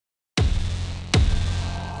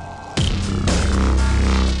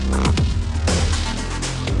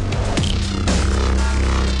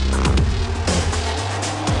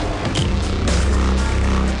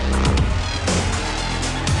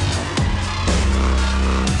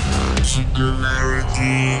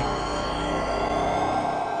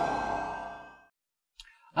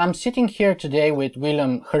I'm sitting here today with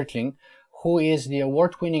William Hertling, who is the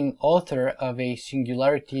award-winning author of a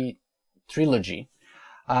Singularity trilogy,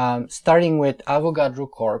 starting with Avogadro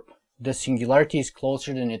Corp, The Singularity is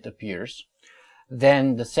Closer Than It Appears.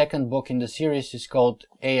 Then the second book in the series is called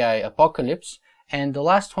AI Apocalypse, and the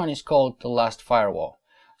last one is called The Last Firewall.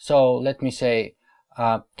 So let me say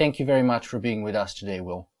thank you very much for being with us today,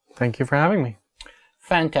 Will. Thank you for having me.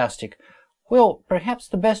 Fantastic. Will, perhaps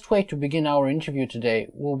the best way to begin our interview today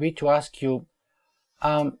will be to ask you,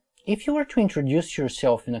 if you were to introduce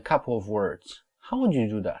yourself in a couple of words, how would you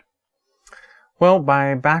do that? Well,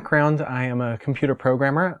 by background, I am a computer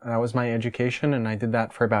programmer. That was my education, and I did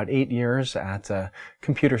that for about 8 years at a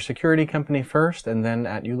computer security company first, and then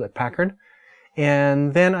at Hewlett-Packard.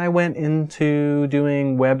 And then I went into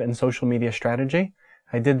doing web and social media strategy.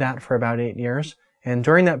 I did that for about 8 years. And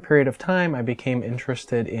during that period of time, I became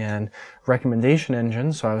interested in recommendation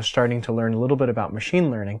engines, so I was starting to learn a little bit about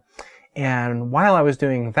machine learning. And while I was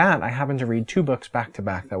doing that, I happened to read 2 books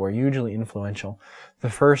back-to-back that were hugely influential.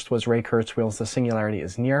 The first was Ray Kurzweil's The Singularity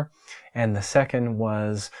is Near, and the second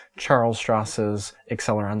was Charles Stross's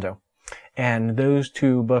Accelerando. And those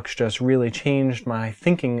 2 books just really changed my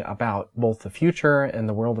thinking about both the future and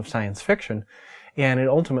the world of science fiction. And it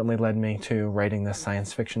ultimately led me to writing this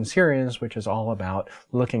science fiction series, which is all about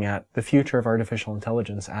looking at the future of artificial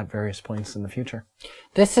intelligence at various points in the future.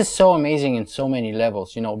 This is so amazing in so many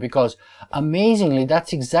levels, because amazingly,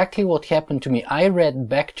 that's exactly what happened to me. I read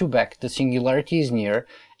back-to-back The Singularity is Near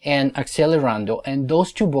and Accelerando, and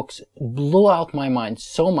those 2 books blew out my mind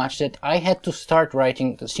so much that I had to start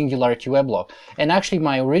writing the Singularity weblog. And actually,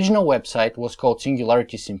 my original website was called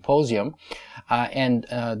Singularity Symposium, and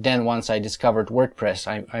then once I discovered WordPress,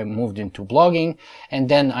 I moved into blogging, and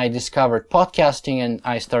then I discovered podcasting, and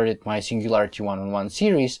I started my Singularity One-on-One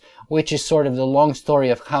series, which is sort of the long story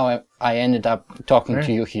of how I ended up talking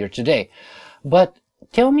to you here today. But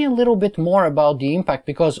tell me a little bit more about the impact,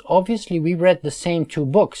 because obviously we read the same 2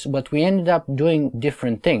 books, but we ended up doing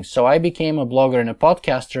different things. So I became a blogger and a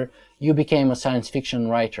podcaster. You became a science fiction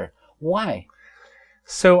writer. Why?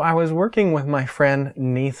 So I was working with my friend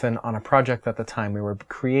Nathan on a project at the time. We were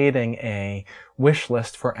creating a wish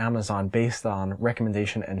list for Amazon based on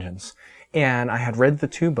recommendation engines. And I had read the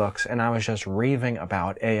 2 books, and I was just raving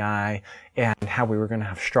about AI and how we were going to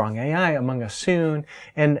have strong AI among us soon.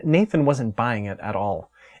 And Nathan wasn't buying it at all.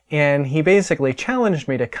 And he basically challenged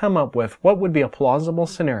me to come up with what would be a plausible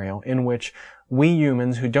scenario in which we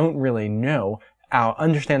humans who don't really know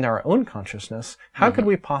understand our own consciousness, how could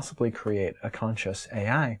we possibly create a conscious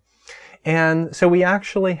AI? And so we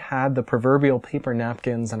actually had the proverbial paper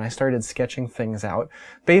napkins, and I started sketching things out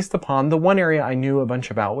based upon the one area I knew a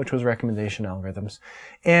bunch about, which was recommendation algorithms,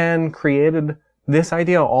 and created this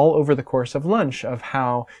idea all over the course of lunch of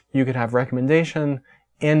how you could have recommendation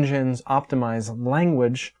engines optimize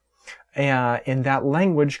language, and that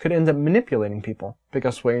language could end up manipulating people,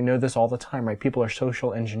 because we know this all the time, right? People are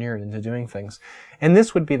social engineered into doing things. And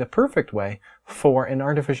this would be the perfect way for an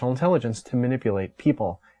artificial intelligence to manipulate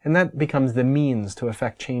people. And that becomes the means to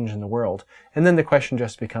affect change in the world. And then the question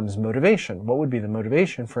just becomes motivation. What would be the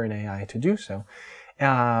motivation for an AI to do so?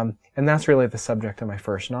 And that's really the subject of my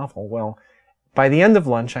first novel. Well, by the end of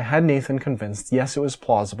lunch, I had Nathan convinced, yes, it was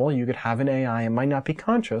plausible. You could have an AI. It might not be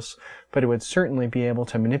conscious, but it would certainly be able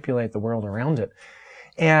to manipulate the world around it.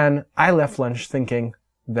 And I left lunch thinking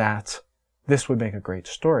that this would make a great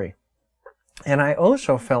story. And I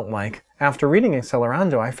also felt like, after reading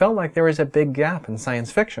Accelerando, I felt like there was a big gap in science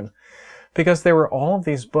fiction, because there were all of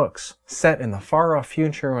these books set in the far-off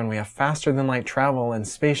future when we have faster-than-light travel and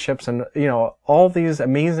spaceships and, all these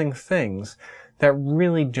amazing things that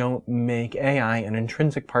really don't make AI an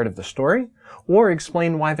intrinsic part of the story or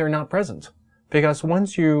explain why they're not present. Because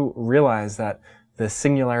once you realize that the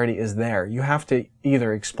singularity is there, you have to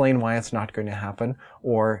either explain why it's not going to happen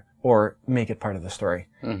or make it part of the story.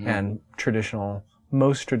 And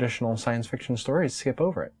most traditional science fiction stories skip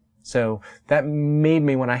over it. So that made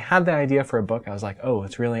me, when I had the idea for a book, I was like, oh,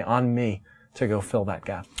 it's really on me to go fill that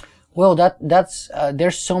gap. Well,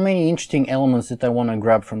 there's so many interesting elements that I want to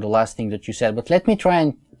grab from the last thing that you said, but let me try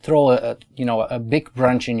and throw a big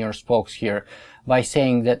branch in your spokes here by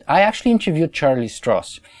saying that I actually interviewed Charlie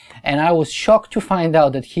Stross, and I was shocked to find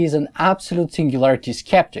out that he's an absolute singularity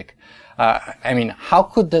skeptic. How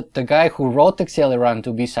could the guy who wrote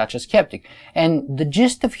Accelerando be such a skeptic? And the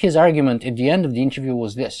gist of his argument at the end of the interview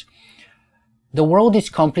was this: the world is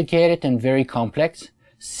complicated and very complex.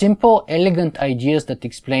 Simple, elegant ideas that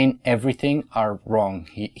explain everything are wrong,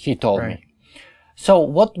 he told me. So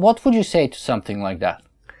what would you say to something like that?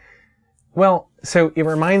 Well, So it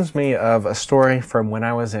reminds me of a story from when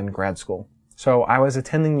I was in grad school. So I was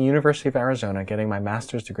attending the University of Arizona getting my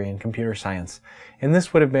master's degree in computer science. And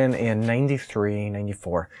this would have been in 93,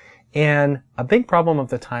 94. And a big problem of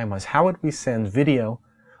the time was how would we send video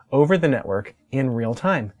over the network in real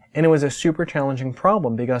time? And it was a super challenging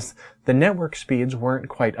problem because the network speeds weren't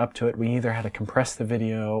quite up to it. We either had to compress the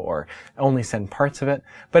video or only send parts of it.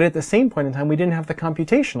 But at the same point in time, we didn't have the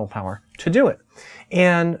computational power to do it.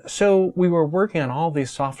 And so we were working on all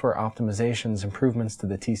these software optimizations, improvements to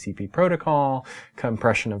the TCP protocol,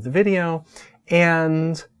 compression of the video.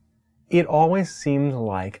 And it always seemed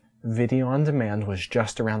like video on demand was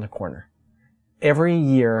just around the corner. Every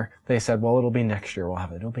year they said, well, it'll be next year we'll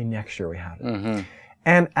have it. It'll be next year we have it. Mm-hmm.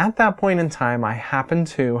 And at that point in time, I happened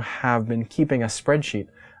to have been keeping a spreadsheet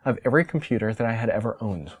of every computer that I had ever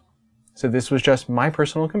owned. So this was just my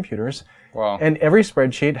personal computers. Wow. And every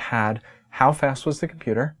spreadsheet had how fast was the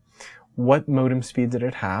computer, what modem speed did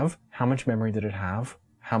it have, how much memory did it have,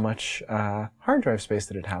 how much hard drive space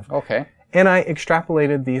did it have. Okay. And I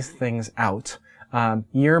extrapolated these things out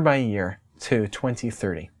year by year to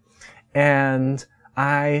 2030. And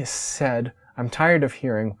I said, I'm tired of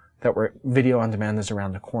hearing that video on demand is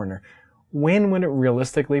around the corner. When would it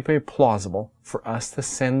realistically be plausible for us to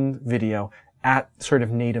send video at sort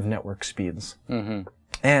of native network speeds? Mm-hmm.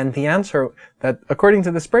 And the answer that, according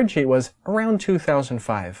to the spreadsheet, was around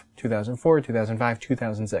 2005, 2004, 2005,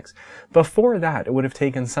 2006. Before that, it would have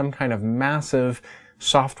taken some kind of massive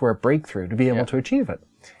software breakthrough to be able to achieve it.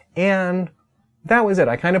 And that was it.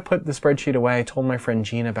 I kind of put the spreadsheet away. I told my friend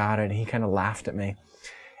Gene about it. He kind of laughed at me.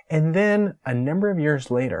 And then a number of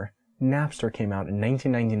years later, Napster came out in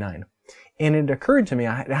 1999. And it occurred to me,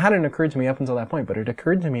 it hadn't occurred to me up until that point, but it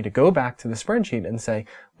occurred to me to go back to the spreadsheet and say,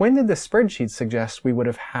 when did the spreadsheet suggest we would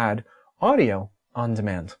have had audio on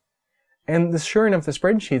demand? And sure enough, the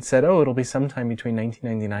spreadsheet said, oh, it'll be sometime between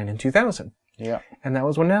 1999 and 2000. Yeah. And that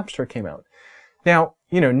was when Napster came out. Now,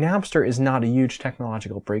 Napster is not a huge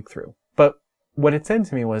technological breakthrough, but what it said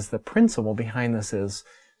to me was the principle behind this is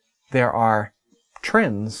there are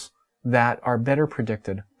trends that are better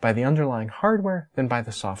predicted by the underlying hardware than by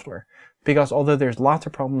the software. Because although there's lots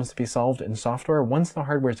of problems to be solved in software, once the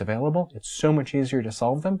hardware is available, it's so much easier to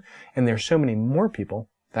solve them, and there's so many more people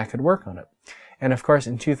that could work on it. And of course,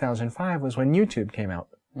 in 2005 was when YouTube came out.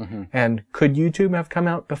 Mm-hmm. And could YouTube have come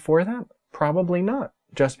out before that? Probably not,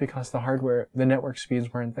 just because the network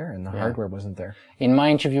speeds weren't there and the hardware wasn't there. In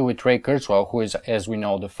my interview with Ray Kurzweil, who is, as we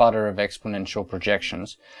know, the father of exponential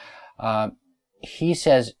projections, he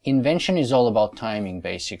says invention is all about timing,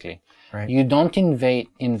 basically. Right. You don't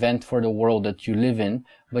invent for the world that you live in,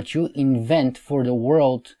 but you invent for the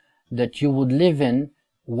world that you would live in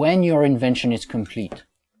when your invention is complete.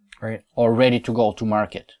 Right. Or ready to go to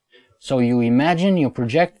market. So you imagine, you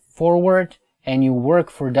project forward, and you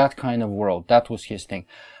work for that kind of world. That was his thing.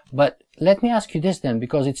 But let me ask you this then,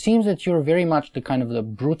 because it seems that you're very much the kind of the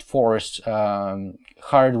brute force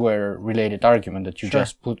hardware-related argument that you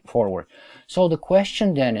just put forward. So the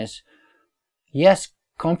question then is, yes,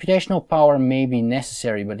 computational power may be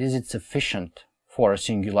necessary, but is it sufficient for a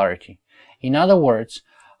singularity? In other words,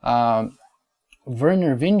 Werner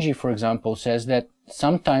Vinge, for example, says that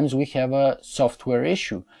sometimes we have a software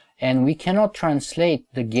issue, and we cannot translate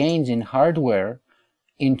the gains in hardware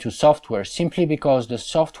into software simply because the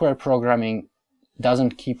software programming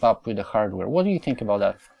doesn't keep up with the hardware. What do you think about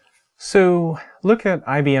that? So look at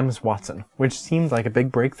IBM's Watson, which seemed like a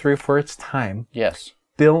big breakthrough for its time. Yes.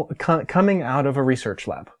 Coming out of a research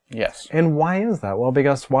lab. Yes. And why is that? Well,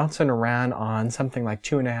 because Watson ran on something like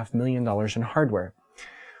 $2.5 million in hardware.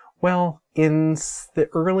 Well, in the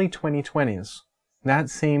early 2020s,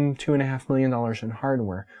 that same $2.5 million in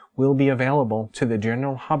hardware will be available to the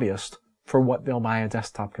general hobbyist for what they'll buy a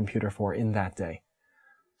desktop computer for in that day.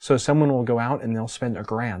 So someone will go out and they'll spend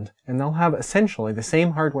 $1,000 and they'll have essentially the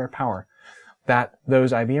same hardware power that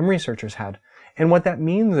those IBM researchers had. And what that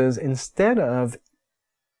means is instead of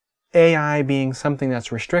AI being something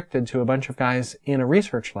that's restricted to a bunch of guys in a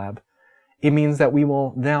research lab, it means that we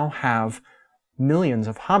will now have millions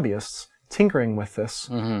of hobbyists tinkering with this,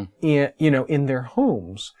 in their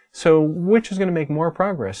homes. So which is going to make more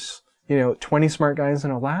progress? 20 smart guys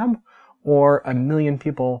in a lab or 1 million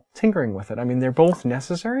people tinkering with it? I mean, they're both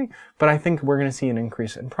necessary, but I think we're going to see an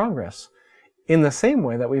increase in progress. In the same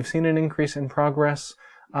way that we've seen an increase in progress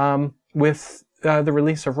with the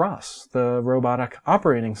release of ROS, the robotic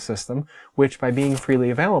operating system, which by being freely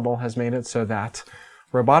available has made it so that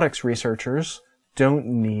robotics researchers don't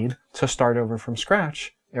need to start over from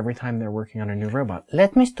scratch every time they're working on a new robot.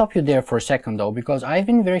 Let me stop you there for a second, though, because I've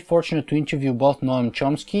been very fortunate to interview both Noam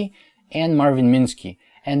Chomsky and Marvin Minsky.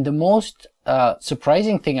 And the most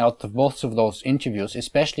surprising thing out of both of those interviews,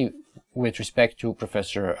 especially with respect to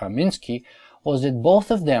Professor Minsky, was that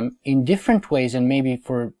both of them, in different ways and maybe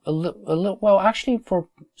for actually for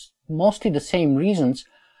mostly the same reasons,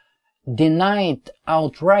 denied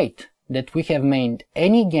outright that we have made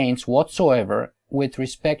any gains whatsoever with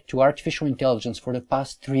respect to artificial intelligence for the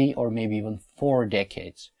past 3 or maybe even 4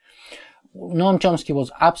 decades. Noam Chomsky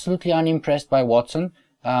was absolutely unimpressed by Watson.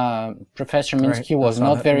 Professor Minsky was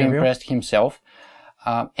not very impressed himself.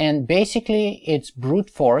 And basically it's brute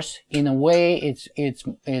force. In a way,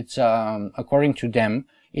 it's according to them,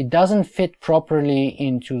 it doesn't fit properly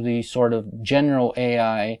into the sort of general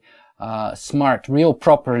AI, real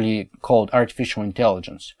properly called artificial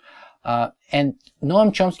intelligence. And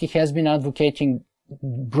Noam Chomsky has been advocating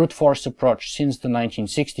brute force approach since the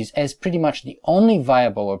 1960s as pretty much the only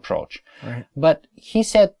viable approach. Right. But he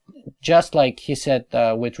said, just like he said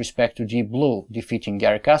with respect to Deep Blue defeating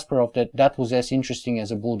Garry Kasparov, that was as interesting as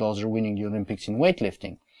a bulldozer winning the Olympics in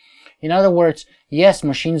weightlifting. In other words, yes,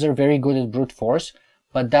 machines are very good at brute force,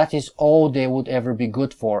 but that is all they would ever be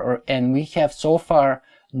good for. And we have so far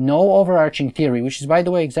no overarching theory, which is, by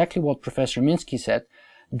the way, exactly what Professor Minsky said,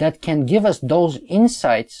 that can give us those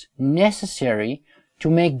insights necessary to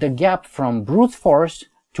make the gap from brute force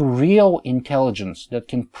to real intelligence that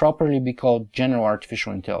can properly be called general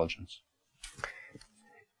artificial intelligence.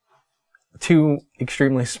 Two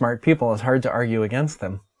extremely smart people, it's hard to argue against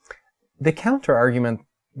them. The counter argument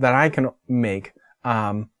that I can make,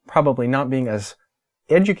 probably not being as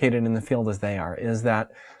educated in the field as they are, is that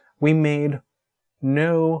we made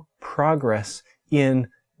no progress in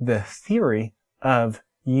the theory of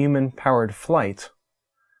human-powered flight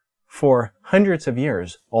for hundreds of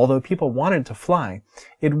years. Although people wanted to fly,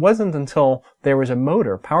 it wasn't until there was a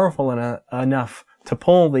motor powerful enough to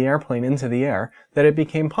pull the airplane into the air that it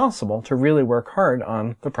became possible to really work hard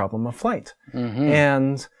on the problem of flight. Mm-hmm.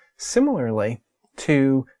 And similarly,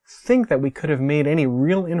 to think that we could have made any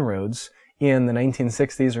real inroads in the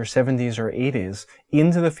 1960s or 70s or 80s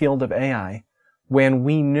into the field of AI, when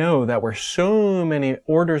we know that we're so many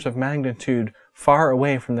orders of magnitude far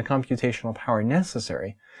away from the computational power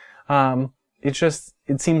necessary,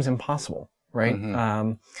 it seems impossible, right?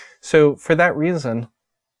 Mm-hmm. So for that reason,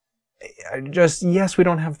 yes, we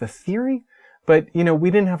don't have the theory, but,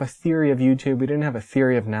 we didn't have a theory of YouTube, we didn't have a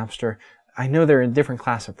theory of Napster. I know they're a different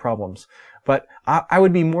class of problems, but I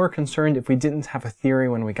would be more concerned if we didn't have a theory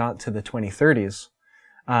when we got to the 2030s.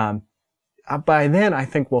 By then, I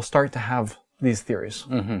think we'll start to have these theories.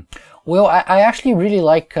 Mm-hmm. Well, I actually really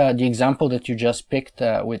like the example that you just picked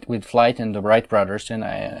with flight and the Wright brothers, and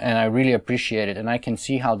I really appreciate it, and I can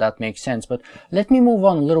see how that makes sense. But let me move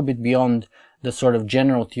on a little bit beyond the sort of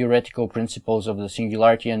general theoretical principles of the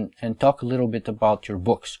singularity and talk a little bit about your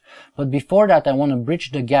books. But before that, I want to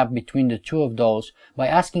bridge the gap between the two of those by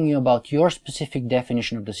asking you about your specific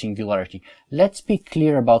definition of the singularity. Let's be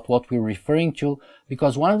clear about what we're referring to,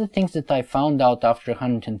 because one of the things that I found out after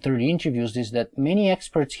 130 interviews is that many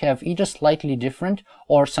experts have either slightly different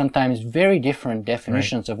or sometimes very different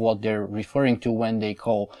definitions of what they're referring to when they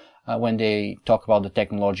talk about the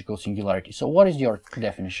technological singularity. So what is your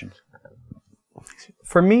definition?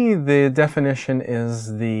 For me, the definition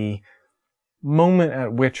is the moment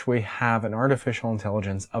at which we have an artificial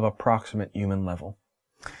intelligence of approximate human level.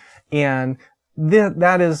 And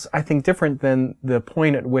that is, I think, different than the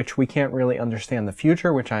point at which we can't really understand the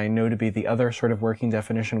future, which I know to be the other sort of working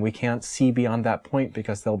definition. We can't see beyond that point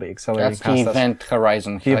because they'll be accelerating past us. That's the event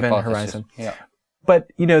horizon hypothesis. The event horizon. Yeah.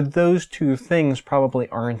 But, those two things probably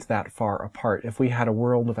aren't that far apart. If we had a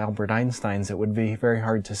world of Albert Einsteins, it would be very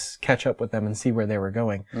hard to catch up with them and see where they were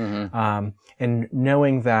going. Mm-hmm. And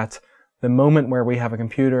knowing that the moment where we have a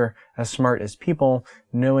computer as smart as people,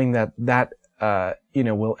 knowing that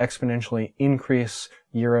will exponentially increase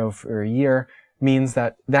year over year, means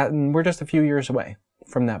that we're just a few years away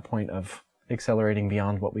from that point of accelerating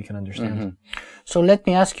beyond what we can understand. Mm-hmm. So let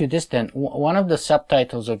me ask you this then. One of the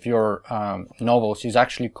subtitles of your novels is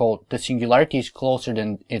actually called "The Singularity is Closer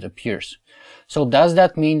Than It Appears." So does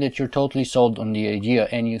that mean that you're totally sold on the idea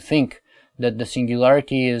and you think that the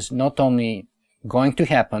singularity is not only going to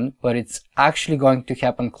happen, but it's actually going to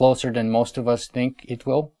happen closer than most of us think it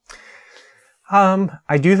will?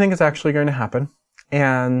 I do think it's actually going to happen.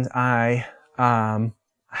 And I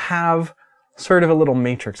have sort of a little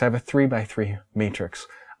matrix. I have a 3x3 matrix,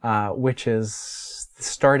 which is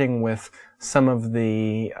starting with some of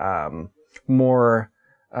the more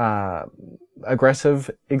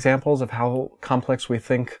aggressive examples of how complex we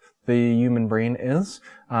think the human brain is,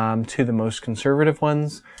 to the most conservative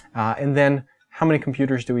ones, and then how many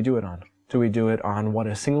computers do we do it on? Do we do it on what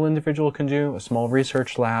a single individual can do, a small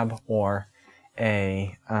research lab, or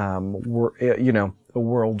a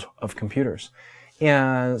world of computers.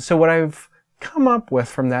 And so what I've come up with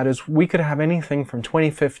from that is we could have anything from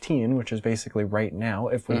 2015, which is basically right now,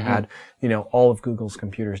 if we had, all of Google's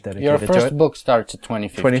computers dedicated to it. Your first book starts at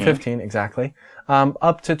 2015. 2015, exactly.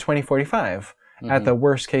 Up to 2045 at the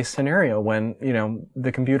worst case scenario when,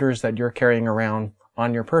 the computers that you're carrying around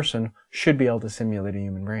on your person should be able to simulate a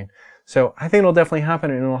human brain. So I think it'll definitely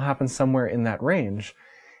happen, and it'll happen somewhere in that range.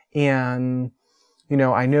 And,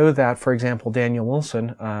 I know that, for example, Daniel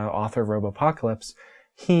Wilson, author of Robopocalypse,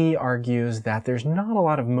 he argues that there's not a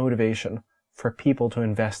lot of motivation for people to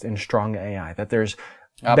invest in strong AI, that there's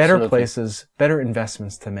better places, better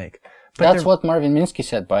investments to make. But that's what Marvin Minsky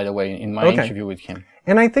said, by the way, in my interview with him.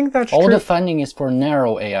 And I think that's all true. The funding is for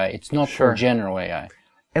narrow AI. It's not for general AI.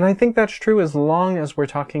 And I think that's true as long as we're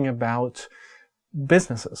talking about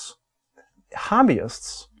businesses.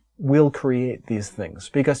 Hobbyists will create these things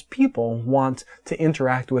because people want to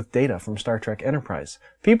interact with data from Star Trek Enterprise.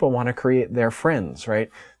 People want to create their friends, right?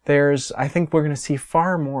 I think we're going to see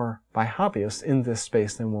far more by hobbyists in this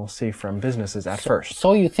space than we'll see from businesses at first.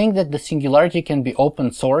 So you think that the singularity can be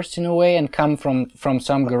open source in a way and come from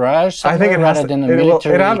some garage somewhere, I think rather than a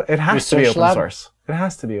military it has to be open lab? Source. It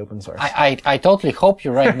has to be open source. I totally hope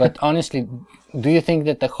you're right, but honestly, do you think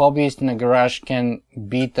that the hobbyist in a garage can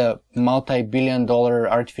beat a multi-billion-dollar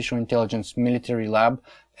artificial intelligence military lab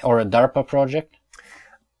or a DARPA project?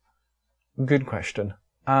 Good question.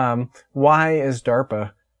 Why is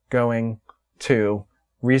DARPA going to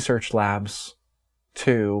research labs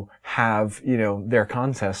to have, their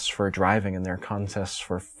contests for driving and their contests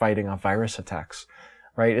for fighting off virus attacks,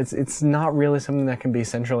 right? It's not really something that can be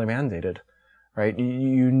centrally mandated. Right?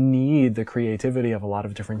 You need the creativity of a lot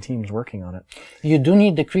of different teams working on it. You do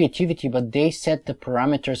need the creativity, but they set the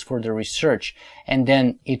parameters for the research. And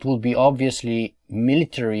then it will be obviously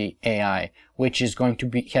military AI, which is going to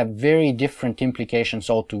have very different implications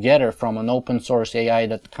altogether from an open source AI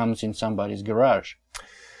that comes in somebody's garage.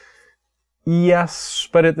 Yes,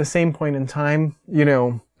 but at the same point in time,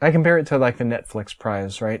 I compare it to like the Netflix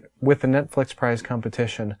prize, right? With the Netflix prize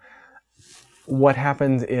competition, what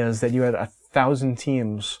happened is that you had 1,000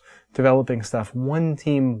 teams developing stuff. One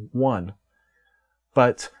team won,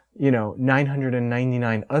 but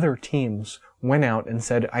 999 other teams went out and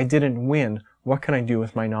said, I didn't win. What can I do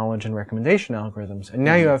with my knowledge and recommendation algorithms? And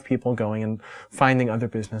now you have people going and finding other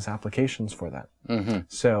business applications for that.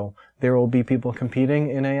 So there will be people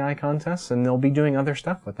competing in AI contests, and they'll be doing other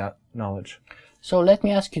stuff with that knowledge. So let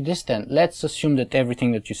me ask you this then. Let's assume that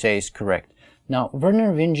everything that you say is correct. Now,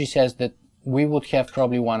 Werner Vinge says that we would have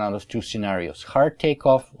probably one out of two scenarios, hard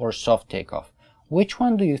takeoff or soft takeoff. Which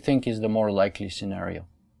one do you think is the more likely scenario?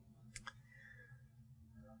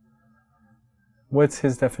 What's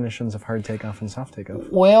his definitions of hard takeoff and soft takeoff?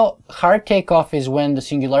 Well, hard takeoff is when the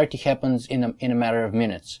singularity happens in a matter of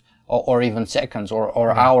minutes, or even seconds,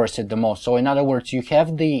 or hours at the most. So in other words, you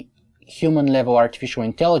have the human level artificial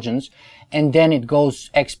intelligence, and then it goes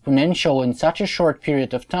exponential in such a short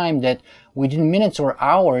period of time that within minutes or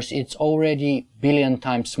hours, it's already billion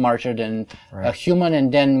times smarter than a human,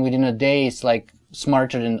 and then within a day, it's like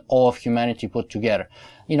smarter than all of humanity put together.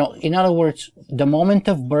 In other words, the moment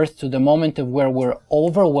of birth to the moment of where we're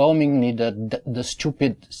overwhelmingly the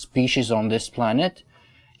stupid species on this planet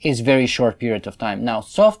is very short period of time. Now,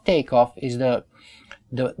 soft takeoff is the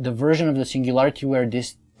version of the singularity where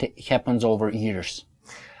this happens over years.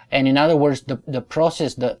 And in other words, the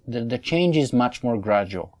process, the change is much more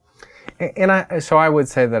gradual. And so I would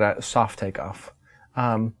say that a soft takeoff,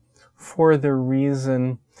 for the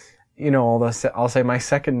reason, I'll say my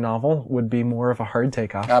second novel would be more of a hard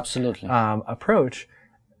takeoff. Absolutely. Approach.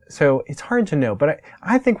 So it's hard to know, but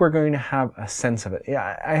I think we're going to have a sense of it.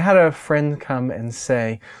 Yeah, I had a friend come and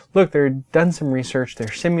say, look, they've done some research,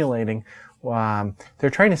 they're simulating, they're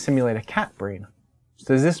trying to simulate a cat brain.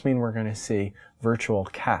 So does this mean we're going to see virtual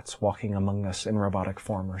cats walking among us in robotic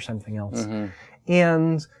form or something else?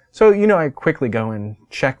 And so, I quickly go and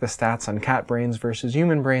check the stats on cat brains versus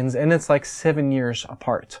human brains, and it's like 7 years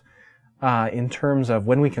apart in terms of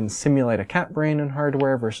when we can simulate a cat brain in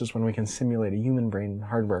hardware versus when we can simulate a human brain in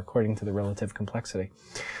hardware according to the relative complexity.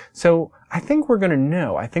 So I think we're going to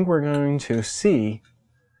know. I think we're going to see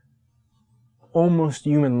almost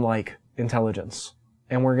human-like intelligence,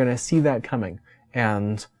 and we're going to see that coming.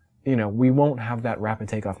 And, we won't have that rapid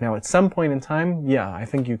takeoff. Now, at some point in time, yeah, I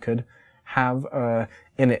think you could have a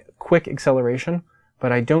quick acceleration,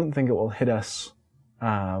 but I don't think it will hit us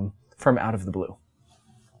from out of the blue.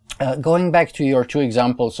 Going back to your two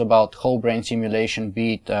examples about whole brain simulation,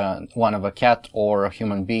 be it one of a cat or a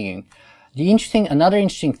human being, another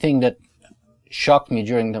interesting thing that shocked me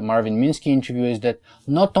during the Marvin Minsky interview is that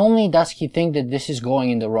not only does he think that this is going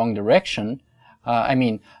in the wrong direction,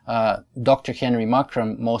 Dr. Henry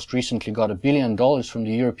Markram most recently got $1 billion from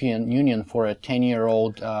the European Union for a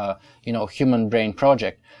 10-year-old, human brain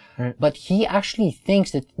project. Right. But he actually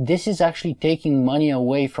thinks that this is actually taking money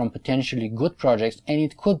away from potentially good projects, and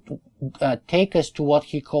it could take us to what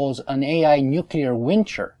he calls an AI nuclear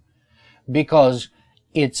winter, because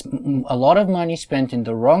it's a lot of money spent in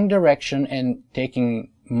the wrong direction and taking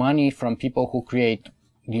money from people who create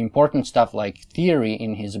the important stuff like theory,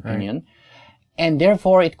 in his opinion. Right. And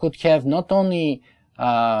therefore it could have not only,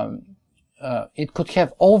 it could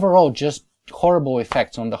have overall just horrible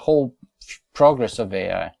effects on the whole progress of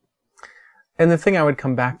AI. And the thing I would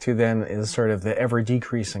come back to then is sort of the ever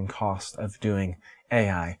decreasing cost of doing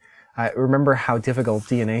AI. I remember how difficult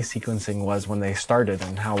DNA sequencing was when they started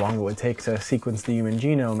and how long it would take to sequence the human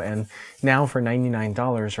genome. And now for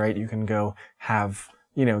 $99, right, you can go have,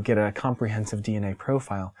 get a comprehensive DNA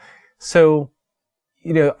profile. So,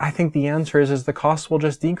 I think the answer is the cost will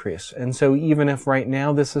just decrease. And so even if right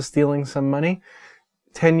now this is stealing some money,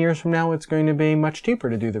 10 years from now it's going to be much cheaper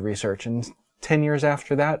to do the research. And 10 years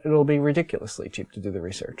after that, it'll be ridiculously cheap to do the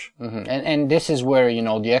research. Mm-hmm. And this is where, the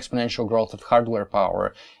exponential growth of hardware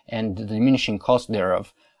power and the diminishing cost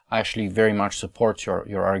thereof actually very much supports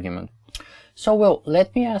your argument. So, Will,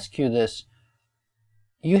 let me ask you this.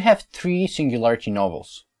 You have 3 Singularity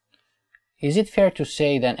novels. Is it fair to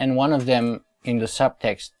say that, and one of them in the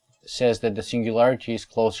subtext says that the Singularity is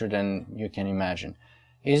closer than you can imagine.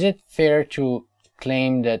 Is it fair to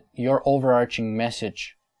claim that your overarching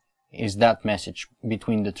message is that message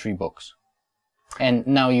between the 3 books? And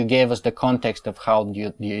now you gave us the context of how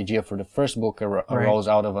the idea for the first book arose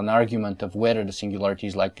out of an argument of whether the Singularity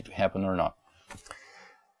is likely to happen or not.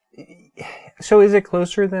 So is it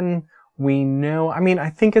closer than we know? I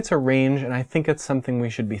think it's a range, and I think it's something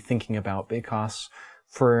we should be thinking about, because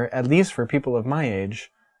at least for people of my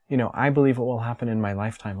age, I believe it will happen in my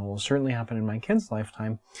lifetime. It will certainly happen in my kids'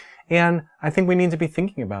 lifetime. And I think we need to be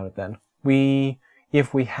thinking about it then.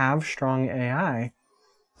 If we have strong AI,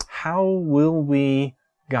 how will we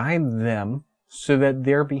guide them so that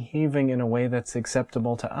they're behaving in a way that's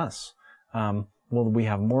acceptable to us? Will we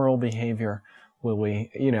have moral behavior? Will we,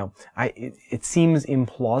 it seems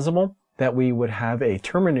implausible that we would have a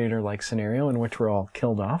Terminator-like scenario in which we're all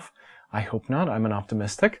killed off. I hope not. I'm an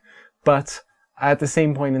optimistic. But at the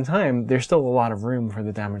same point in time, there's still a lot of room for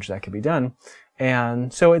the damage that could be done.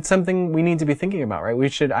 And so it's something we need to be thinking about, right? We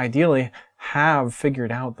should ideally have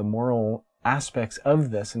figured out the moral aspects of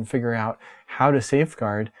this and figure out how to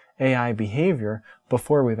safeguard AI behavior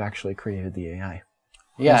before we've actually created the AI.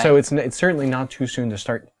 Yeah. And so it's certainly not too soon to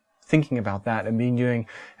start thinking about that and doing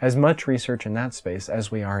as much research in that space as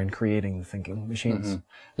we are in creating the thinking machines. Mm-hmm.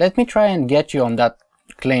 Let me try and get you on that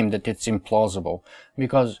claim that it's implausible,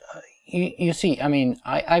 because you see,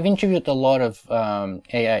 I've interviewed a lot of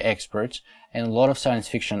AI experts and a lot of science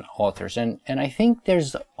fiction authors, and I think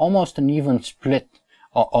there's almost an even split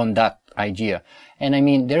on that idea.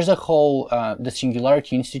 And there's a whole the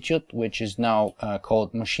Singularity Institute, which is now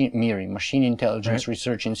called Machine Intelligence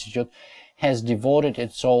Research Institute, has devoted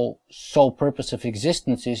its sole purpose of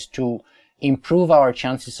existence is to improve our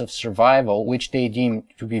chances of survival, which they deem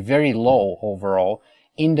to be very low overall,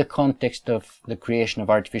 in the context of the creation of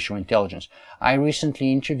artificial intelligence. I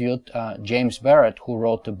recently interviewed James Barrett, who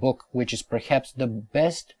wrote a book which is perhaps the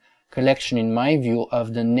best collection, in my view,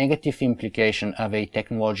 of the negative implication of a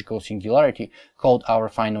technological singularity, called Our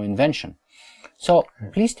Final Invention. So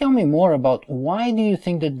please tell me more about why do you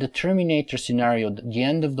think that the Terminator scenario, the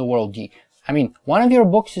end of the world, one of your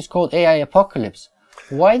books is called AI Apocalypse.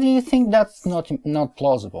 Why do you think that's not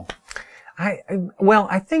plausible?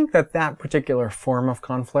 I think that particular form of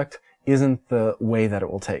conflict isn't the way that it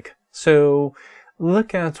will take. So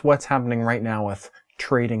look at what's happening right now with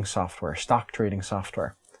trading software, stock trading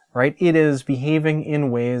software, right? It is behaving in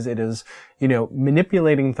ways, it is,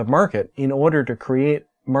 manipulating the market in order to create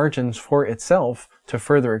margins for itself to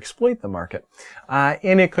further exploit the market.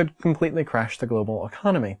 And it could completely crash the global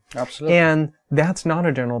economy. Absolutely. And that's not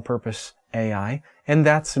a general purpose AI, and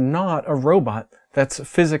that's not a robot that's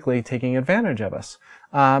physically taking advantage of us.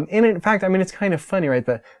 And in fact, it's kind of funny, right?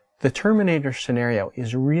 The Terminator scenario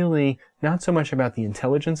is really not so much about the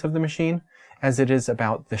intelligence of the machine as it is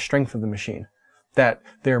about the strength of the machine, that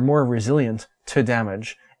they're more resilient to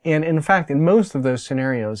damage. And in fact, in most of those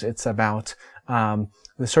scenarios, it's about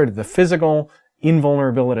the physical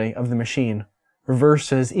invulnerability of the machine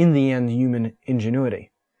versus, in the end, human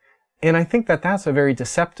ingenuity. And I think that that's a very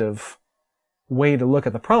deceptive way to look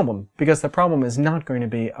at the problem, because the problem is not going to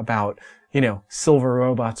be about, silver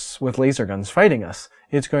robots with laser guns fighting us.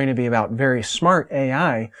 It's going to be about very smart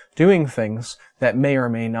AI doing things that may or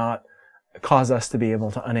may not cause us to be able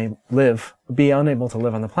to unable to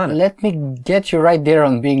live on the planet. Let me get you right there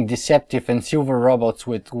on being deceptive and silver robots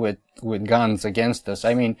with guns against us.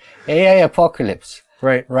 I mean, AI apocalypse.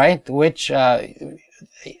 Right? Which,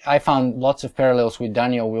 I found lots of parallels with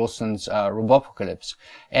Daniel Wilson's, Robopocalypse.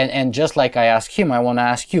 And just like I asked him, I want to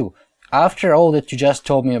ask you, after all that you just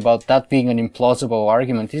told me about that being an implausible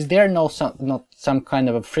argument, is there not some kind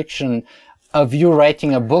of a friction of you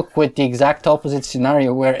writing a book with the exact opposite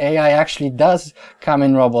scenario where AI actually does come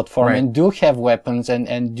in robot form and do have weapons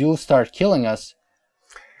and do start killing us?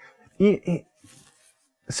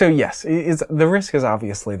 So yes, the risk is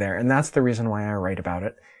obviously there, and that's the reason why I write about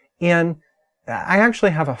it. And I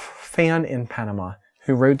actually have a fan in Panama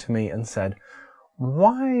who wrote to me and said,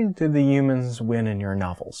 "Why do the humans win in your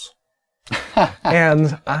novels?"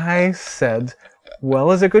 And I said,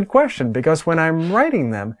 well, it's a good question, because when I'm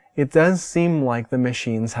writing them, it does seem like the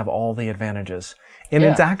machines have all the advantages. And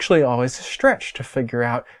it's actually always a stretch to figure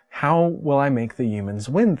out, how will I make the humans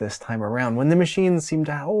win this time around when the machines seem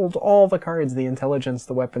to hold all the cards, the intelligence,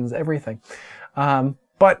 the weapons, everything.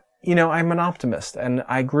 But, I'm an optimist, and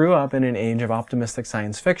I grew up in an age of optimistic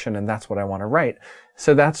science fiction, and that's what I want to write.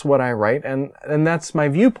 So that's what I write, and that's my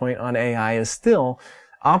viewpoint on AI is still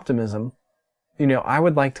optimism. I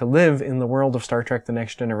would like to live in the world of Star Trek: The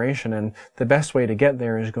Next Generation, and the best way to get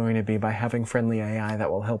there is going to be by having friendly AI that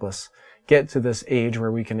will help us get to this age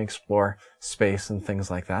where we can explore space and things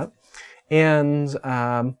like that. And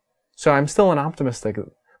so I'm still an optimistic,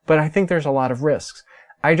 but I think there's a lot of risks.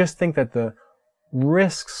 I just think that the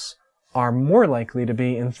risks are more likely to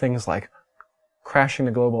be in things like crashing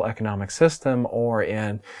the global economic system, or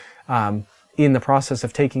in the process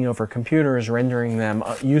of taking over computers, rendering them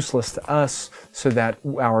useless to us so that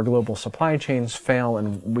our global supply chains fail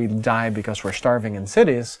and we die because we're starving in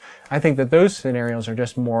cities. I think that those scenarios are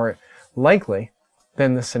just more likely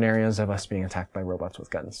than the scenarios of us being attacked by robots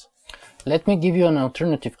with guns. Let me give you an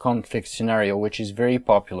alternative conflict scenario, which is very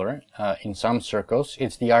popular in some circles.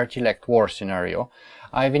 It's the Art-elect war scenario.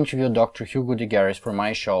 I've interviewed Dr. Hugo de Garis for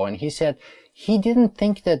my show, and he said he didn't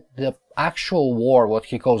think that the actual war, what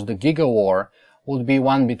he calls the Giga War, would be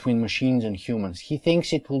one between machines and humans. He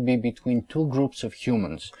thinks it will be between two groups of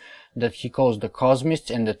humans that he calls the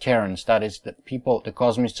Cosmists and the Terrans. That is, the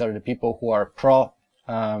Cosmists are the people who are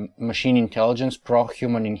pro-machine intelligence,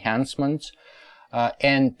 pro-human enhancements,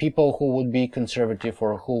 and people who would be conservative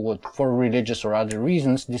or who would, for religious or other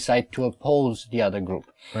reasons, decide to oppose the other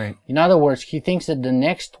group. Right. In other words, he thinks that the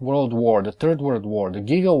next world war, the Third World War, the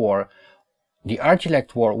Giga War, the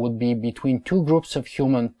Art-elect war would be between two groups of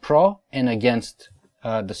human pro and against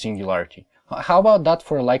the singularity. How about that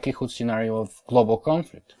for a likelihood scenario of global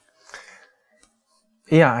conflict?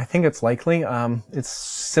 Yeah, I think it's likely. It's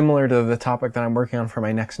similar to the topic that I'm working on for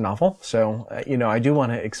my next novel. So, I do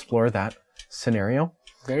want to explore that scenario.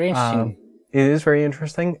 Very interesting. It is very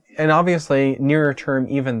interesting. And obviously, nearer term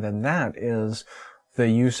even than that is the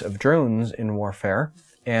use of drones in warfare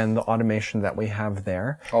and the automation that we have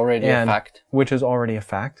there. Already a fact. Which is already a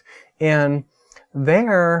fact. And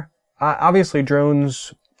there, obviously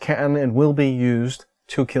drones can and will be used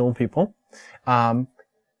to kill people. And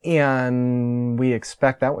we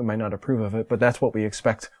expect that. We might not approve of it, but that's what we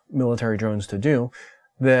expect military drones to do.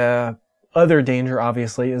 The other danger,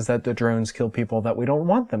 obviously, is that the drones kill people that we don't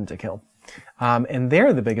want them to kill. And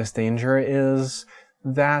there, the biggest danger is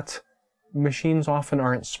that machines often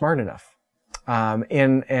aren't smart enough.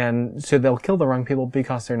 And so they'll kill the wrong people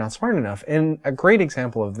because they're not smart enough. And a great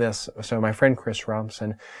example of this, so my friend Chris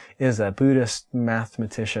Robson is a Buddhist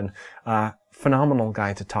mathematician, phenomenal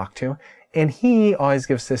guy to talk to. And he always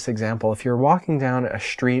gives this example. If you're walking down a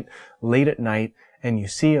street late at night and you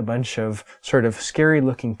see a bunch of sort of scary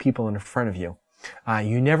looking people in front of you,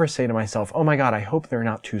 you never say to myself, "Oh my God, I hope they're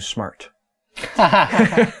not too smart."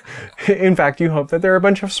 In fact, you hope that there are a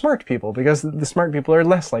bunch of smart people because the smart people are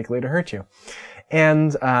less likely to hurt you.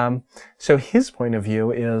 And so his point of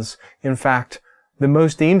view is, in fact, the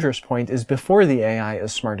most dangerous point is before the AI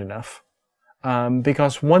is smart enough.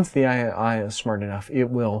 Because once the AI is smart enough,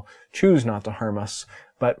 it will choose not to harm us.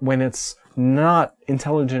 But when it's not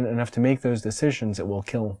intelligent enough to make those decisions, it will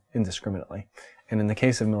kill indiscriminately. And in the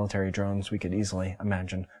case of military drones, we could easily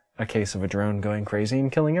imagine a case of a drone going crazy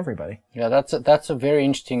and killing everybody. Yeah, that's a very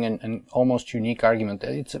interesting and almost unique argument.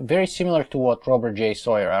 It's very similar to what Robert J.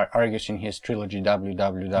 Sawyer argues in his trilogy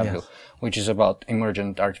WWW, yes, which is about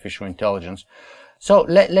emergent artificial intelligence. So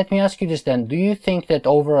let me ask you this then. Do you think that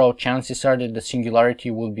overall chances are that the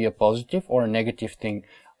singularity will be a positive or a negative thing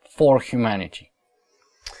for humanity?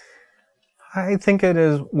 I think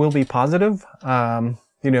will be positive.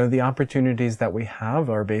 The opportunities that we have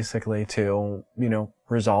are basically to,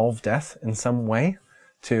 resolve death in some way,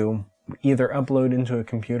 to either upload into a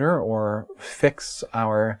computer or fix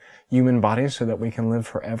our human bodies so that we can live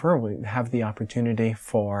forever. We have the opportunity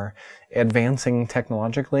for advancing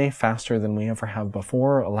technologically faster than we ever have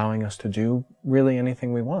before, allowing us to do really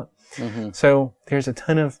anything we want. Mm-hmm. So there's a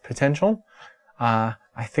ton of potential. I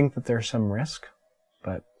think that there's some risk,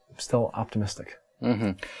 but still optimistic.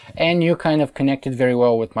 Mm-hmm. And you kind of connected very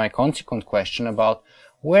well with my consequent question about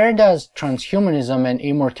where does transhumanism and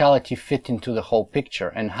immortality fit into the whole picture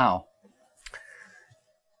and how?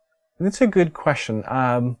 That's a good question.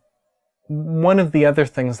 One of the other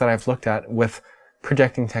things that I've looked at with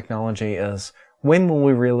projecting technology is when will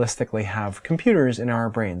we realistically have computers in our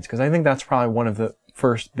brains? Because I think that's probably one of the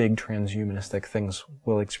first big transhumanistic things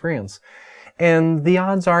we'll experience. And the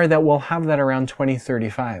odds are that we'll have that around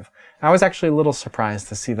 2035. I was actually a little surprised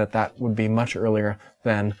to see that that would be much earlier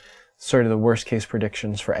than sort of the worst case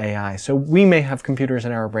predictions for AI. So we may have computers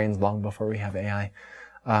in our brains long before we have AI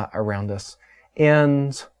around us.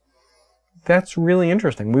 And that's really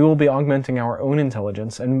interesting. We will be augmenting our own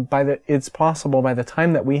intelligence, and it's possible by the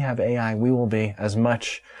time that we have AI, we will be as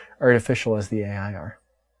much artificial as the AI are.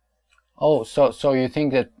 Oh, so you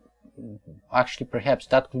think that actually perhaps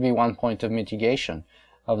that could be one point of mitigation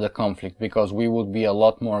of the conflict, because we would be a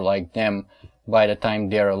lot more like them by the time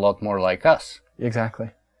they're a lot more like us. Exactly.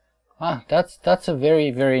 That's a very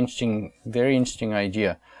interesting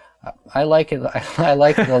idea. I like it. I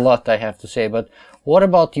like it a lot, I have to say. But what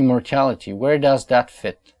about immortality? Where does that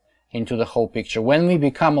fit into the whole picture? When we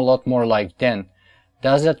become a lot more like them,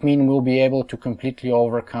 does that mean we'll be able to completely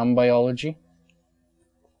overcome biology?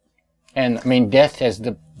 And I mean, death is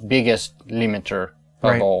the biggest limiter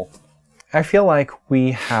of all. I feel like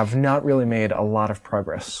we have not really made a lot of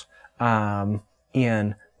progress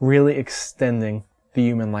in really extending the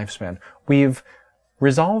human lifespan. We've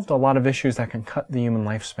resolved a lot of issues that can cut the human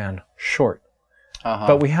lifespan short,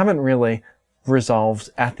 but we haven't really resolved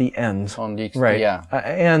at the end. Yeah.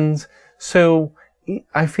 And so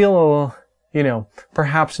I feel,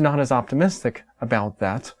 perhaps not as optimistic about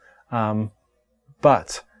that,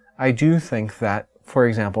 but I do think that, for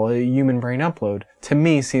example, a human brain upload, to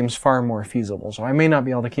me, seems far more feasible. So I may not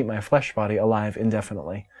be able to keep my flesh body alive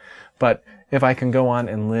indefinitely, but if I can go on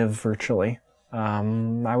and live virtually,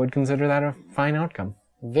 I would consider that a fine outcome.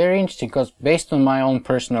 Very interesting, because based on my own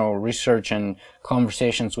personal research and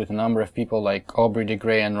conversations with a number of people like Aubrey de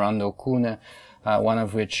Grey and Randall Kuhne, one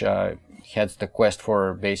of which heads the quest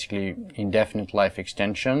for basically indefinite life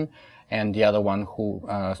extension, and the other one who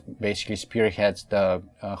basically spearheads the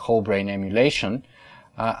whole brain emulation,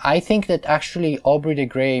 I think that actually Aubrey de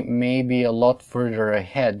Grey may be a lot further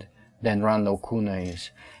ahead than Randall Kuhne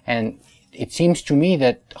is. And it seems to me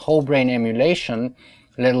that whole brain emulation,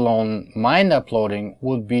 let alone mind uploading,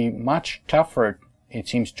 would be much tougher, it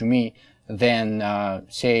seems to me, than,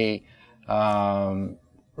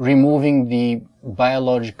 removing the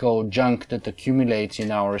biological junk that accumulates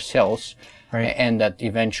in our cells, and that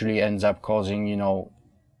eventually ends up causing,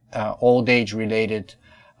 old age related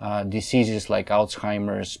diseases like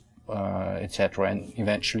Alzheimer's, etc., and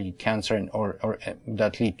eventually cancer, or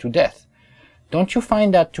that lead to death. Don't you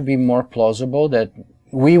find that to be more plausible, that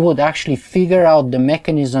we would actually figure out the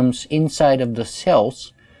mechanisms inside of the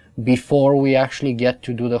cells before we actually get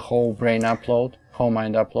to do the whole brain upload, whole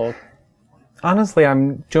mind upload? Honestly, I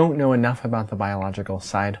don't know enough about the biological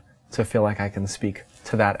side to feel like I can speak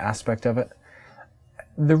to that aspect of it.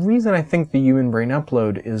 The reason I think the human brain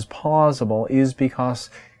upload is plausible is because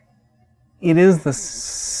it is the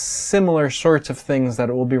similar sorts of things that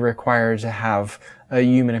will be required to have a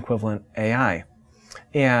human equivalent AI.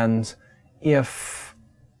 And if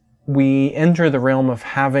we enter the realm of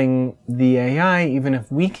having the AI, even if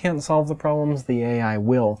we can't solve the problems, the AI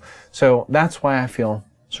will. So that's why I feel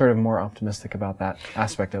sort of more optimistic about that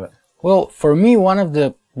aspect of it. Well, for me, one of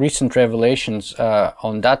the recent revelations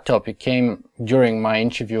on that topic came during my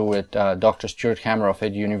interview with Dr. Stuart Hameroff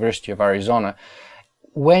at the University of Arizona,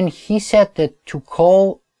 when he said that to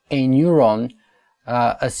call a neuron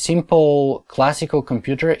a simple classical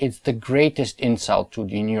computer, it's the greatest insult to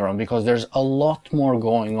the neuron, because there's a lot more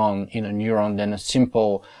going on in a neuron than a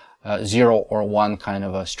simple 0 or 1 kind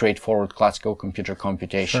of a straightforward classical computer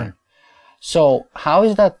computation. Sure. So how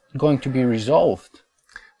is that going to be resolved?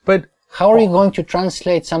 But how are you going to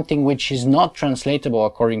translate something which is not translatable,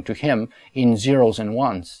 according to him, in zeros and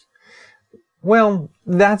ones? Well,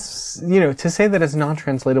 that's, to say that it's not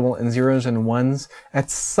translatable in zeros and ones,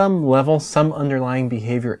 at some level, some underlying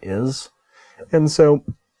behavior is. And so,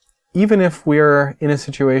 even if we're in a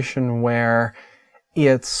situation where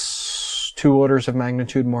it's 2 orders of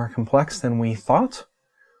magnitude more complex than we thought,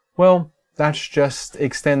 well, that's just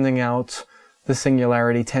extending out the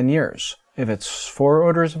singularity 10 years. If it's 4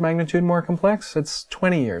 orders of magnitude more complex, it's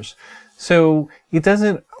 20 years. So it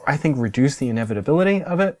doesn't, I think, reduce the inevitability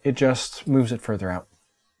of it. It just moves it further out.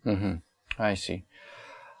 Mm-hmm. I see.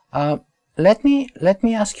 Let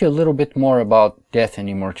me ask you a little bit more about death and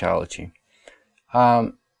immortality.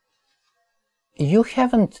 You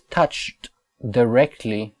haven't touched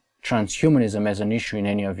directly transhumanism as an issue in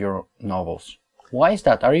any of your novels. Why is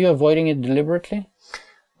that? Are you avoiding it deliberately?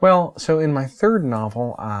 Well, so in my 3rd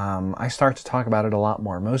novel, I start to talk about it a lot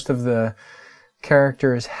more. Most of the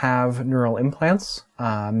characters have neural implants.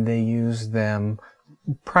 They use them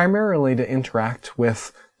primarily to interact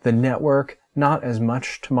with the network, not as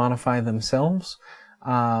much to modify themselves.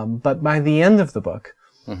 But by the end of the book,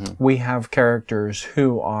 we have characters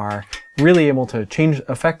who are really able to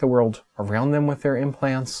affect the world around them with their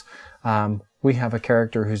implants. We have a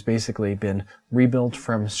character who's basically been rebuilt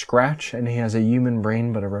from scratch, and he has a human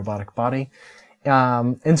brain but a robotic body.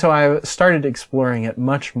 And so I started exploring it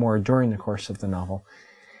much more during the course of the novel.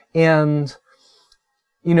 And,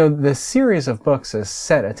 the series of books is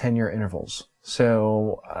set at 10-year intervals.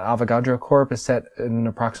 So Avogadro Corp is set in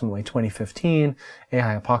approximately 2015,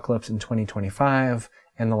 AI Apocalypse in 2025,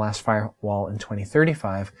 and The Last Firewall in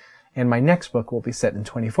 2035. And my next book will be set in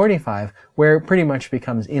 2045, where it pretty much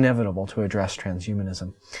becomes inevitable to address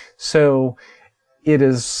transhumanism. So it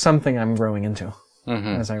is something I'm growing into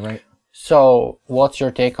as I write. So what's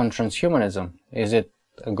your take on transhumanism? Is it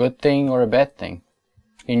a good thing or a bad thing,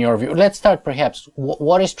 in your view? Let's start perhaps.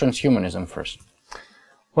 What is transhumanism first?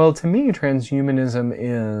 Well, to me, transhumanism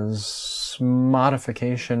is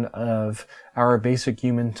modification of our basic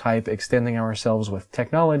human type, extending ourselves with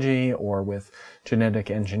technology or with genetic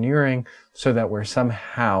engineering so that we're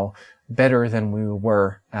somehow better than we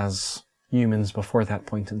were as humans before that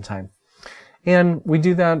point in time. And we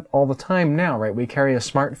do that all the time now, right? We carry a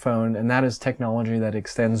smartphone, and that is technology that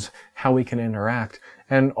extends how we can interact.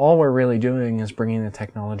 And all we're really doing is bringing the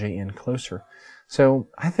technology in closer. So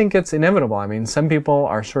I think it's inevitable. I mean, some people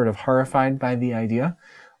are sort of horrified by the idea,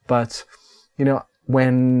 but,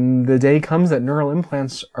 when the day comes that neural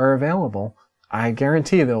implants are available, I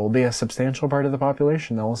guarantee there will be a substantial part of the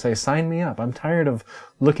population that will say, sign me up. I'm tired of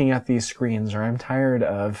looking at these screens, or I'm tired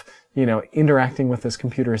of, interacting with this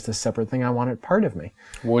computer as this separate thing. I want it part of me.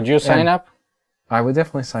 Would you sign up? I would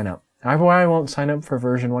definitely sign up. I won't sign up for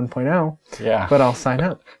version 1.0, yeah, but I'll sign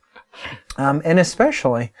up. And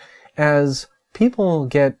especially as people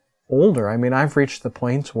get older. I mean, I've reached the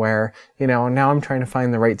point where, now I'm trying to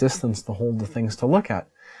find the right distance to hold the things to look at.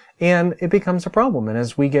 And it becomes a problem. And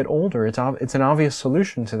as we get older, it's an obvious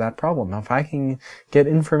solution to that problem. If I can get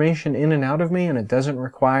information in and out of me, and it doesn't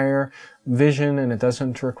require vision, and it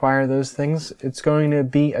doesn't require those things, it's going to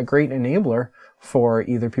be a great enabler for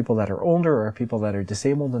either people that are older or people that are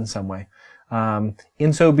disabled in some way.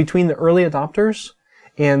 And so between the early adopters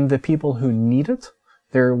and the people who need it,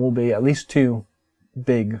 there will be at least 2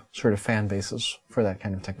 big sort of fan bases for that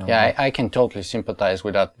kind of technology. Yeah, I can totally sympathize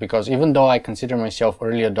with that, because even though I consider myself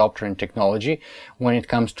early adopter in technology, when it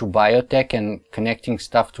comes to biotech and connecting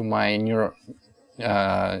stuff to my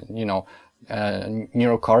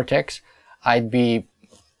neurocortex, I'd be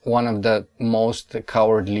one of the most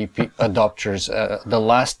cowardly adopters, the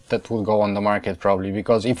last that will go on the market probably,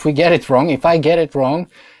 because if I get it wrong,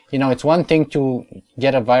 it's one thing to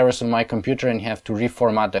get a virus on my computer and have to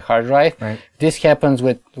reformat the hard drive. Right. This happens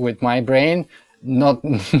with my brain, not.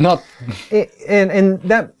 And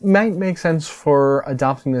that might make sense for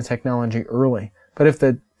adopting the technology early. But if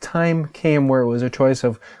the time came where it was a choice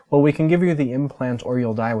of, well, we can give you the implant or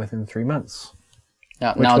you'll die within 3 months.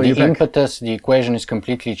 Now the impetus, the equation is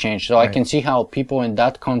completely changed. So right. I can see how people in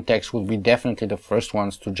that context would be definitely the first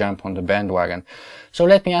ones to jump on the bandwagon. So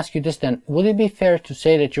let me ask you this then. Would it be fair to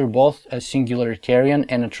say that you're both a singularitarian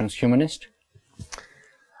and a transhumanist?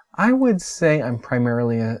 I would say I'm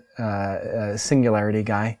primarily a singularity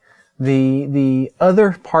guy. The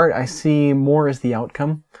other part I see more as the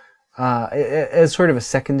outcome, as sort of a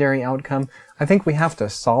secondary outcome. I think we have to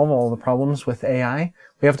solve all the problems with AI.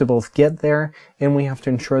 We have to both get there, and we have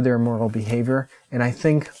to ensure their moral behavior. And I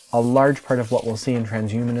think a large part of what we'll see in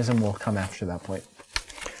transhumanism will come after that point.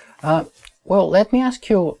 Well, let me ask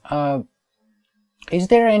you, is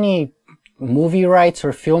there any movie rights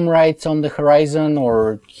or film rights on the horizon,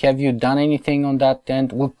 or have you done anything on that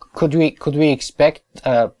end? Could we expect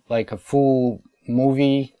like a full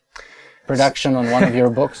movie production on one of your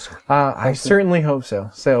books? I certainly hope so.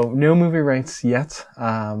 So no movie rights yet.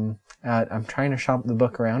 I'm trying to shop the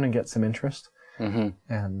book around and get some interest,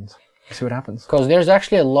 and see what happens. Because there's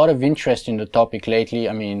actually a lot of interest in the topic lately.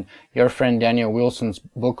 I mean, your friend Daniel Wilson's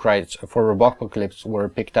book rights for Robocalypse were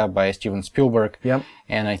picked up by Steven Spielberg. Yep.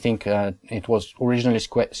 And I think it was originally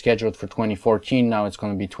scheduled for 2014. Now it's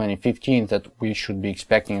going to be 2015. That we should be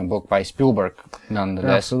expecting a book by Spielberg,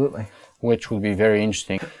 nonetheless. Absolutely. Which would be very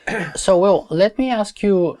interesting. So, Will, let me ask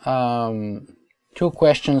you two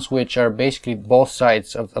questions which are basically both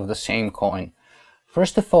sides of the same coin.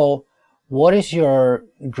 First of all, what is your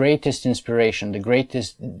greatest inspiration, the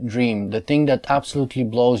greatest dream, the thing that absolutely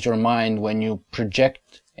blows your mind when you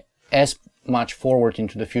project as much forward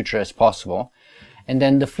into the future as possible? And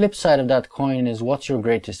then the flip side of that coin is, what's your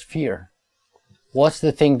greatest fear? What's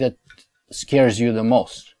the thing that scares you the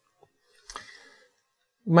most?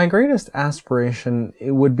 My greatest aspiration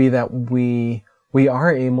would be that we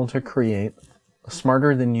are able to create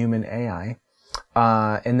smarter than human AI,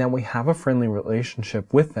 and that we have a friendly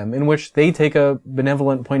relationship with them in which they take a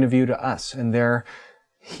benevolent point of view to us, and they're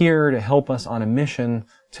here to help us on a mission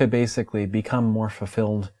to basically become more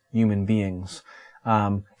fulfilled human beings.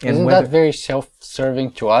 Isn't that very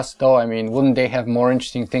self-serving to us, though? I mean, wouldn't they have more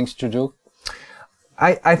interesting things to do?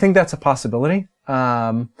 I think that's a possibility.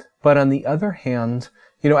 But on the other hand,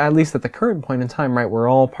 at least at the current point in time, right, we're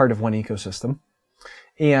all part of one ecosystem.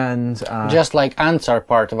 And just like ants are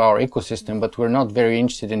part of our ecosystem, but we're not very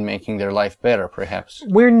interested in making their life better, perhaps.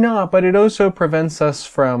 We're not, but it also prevents us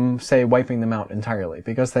from, say, wiping them out entirely,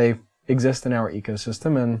 because they exist in our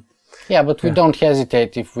ecosystem. And yeah, but we don't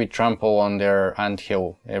hesitate if we trample on their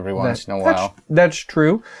anthill every once in a while. That's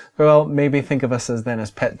true. Well, maybe think of us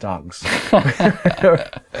as pet dogs.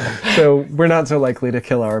 So we're not so likely to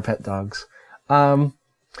kill our pet dogs.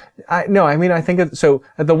 I think so.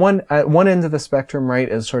 At one end of the spectrum, right,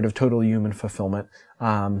 is sort of total human fulfillment,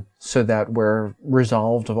 so that we're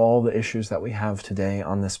resolved of all the issues that we have today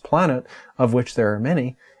on this planet, of which there are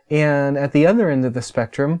many. And at the other end of the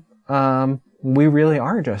spectrum, we really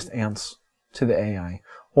are just ants to the AI,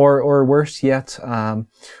 or worse yet,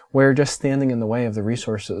 we're just standing in the way of the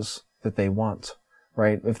resources that they want,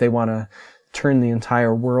 right? If they want to turn the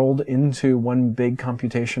entire world into one big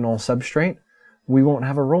computational substrate, we won't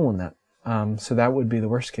have a role in that. So that would be the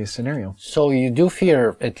worst case scenario. So you do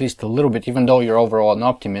fear, at least a little bit, even though you're overall an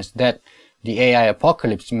optimist, that the AI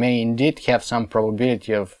apocalypse may indeed have some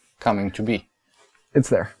probability of coming to be. It's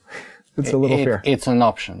there. It's a little fear. It's an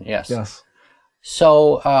option, yes. Yes.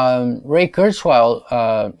 So Ray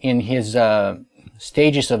Kurzweil, in his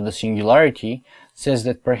Stages of the Singularity, says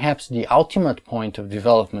that perhaps the ultimate point of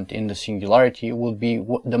development in the singularity will be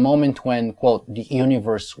the moment when, quote, the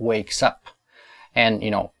universe wakes up. And,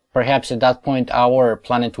 perhaps at that point our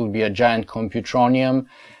planet will be a giant computronium.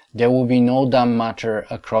 There will be no dumb matter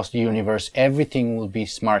across the universe. Everything will be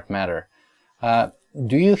smart matter.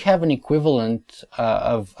 Do you have an equivalent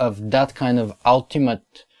of that kind of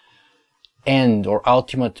ultimate end or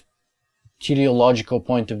ultimate teleological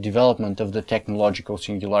point of development of the technological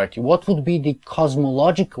singularity? What would be the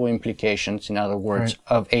cosmological implications, in other words,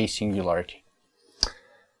 right, of a singularity?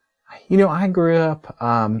 I grew up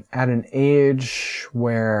at an age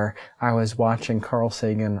where I was watching Carl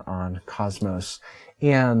Sagan on Cosmos.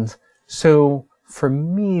 And so for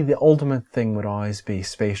me, the ultimate thing would always be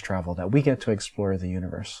space travel, that we get to explore the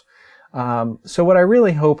universe. So what I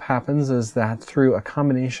really hope happens is that through a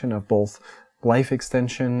combination of both life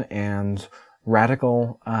extension and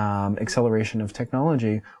radical acceleration of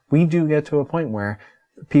technology, we do get to a point where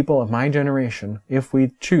people of my generation, if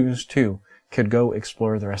we choose to, could go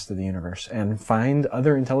explore the rest of the universe and find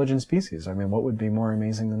other intelligent species. I mean, what would be more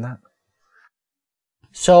amazing than that?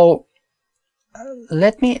 So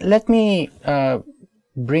let me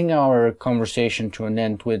bring our conversation to an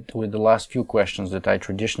end with the last few questions that I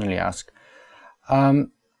traditionally ask. Where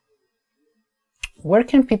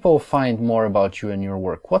can people find more about you and your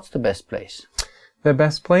work? What's the best place? The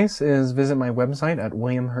best place is visit my website at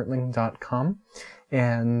williamhertling.com.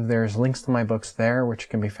 And there's links to my books there, which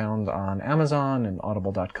can be found on Amazon and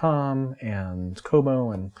audible.com and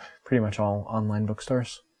Kobo and pretty much all online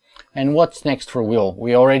bookstores. And what's next for Will?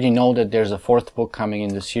 We already know that there's a fourth book coming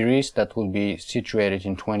in the series that will be situated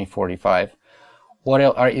in 2045. What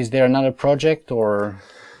else? Is there another project or?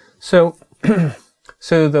 So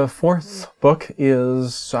the fourth book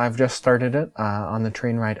is, I've just started it on the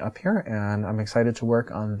train ride up here, and I'm excited to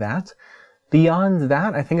work on that. beyond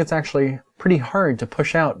that, I think it's actually pretty hard to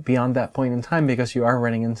push out beyond that point in time because you are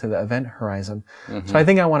running into the event horizon. So I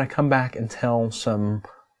think I want to come back and tell some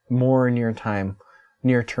more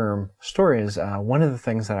near-term stories. One of the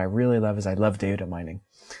things that I really love is I love data mining.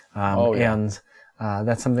 And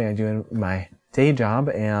that's something I do in my day job.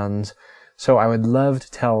 And so I would love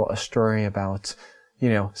to tell a story about,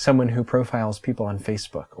 someone who profiles people on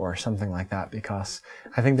Facebook or something like that, because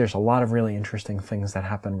I think there's a lot of really interesting things that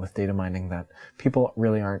happen with data mining that people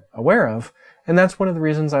really aren't aware of. And that's one of the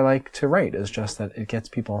reasons I like to write, is just that it gets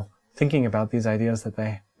people thinking about these ideas that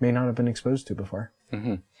they may not have been exposed to before.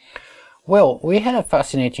 Well, we had a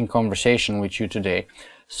fascinating conversation with you today.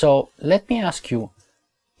 So let me ask you,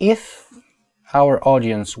 if our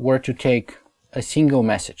audience were to take a single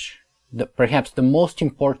message, perhaps the most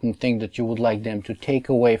important thing that you would like them to take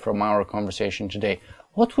away from our conversation today,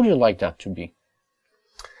 what would you like that to be?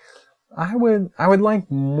 I would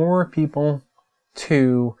like more people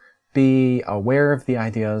to be aware of the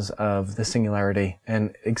ideas of the singularity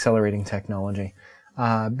and accelerating technology,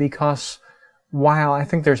 because while I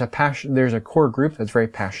think there's a core group that's very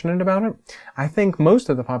passionate about it, I think most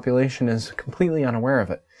of the population is completely unaware of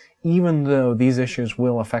it, even though these issues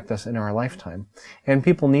will affect us in our lifetime. And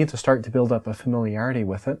people need to start to build up a familiarity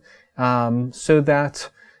with it, so that,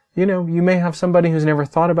 you may have somebody who's never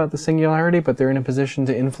thought about the singularity, but they're in a position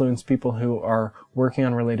to influence people who are working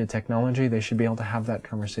on related technology. They should be able to have that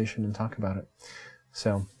conversation and talk about it.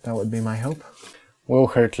 So that would be my hope. Well,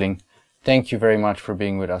 Hertling, thank you very much for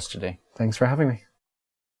being with us today. Thanks for having me.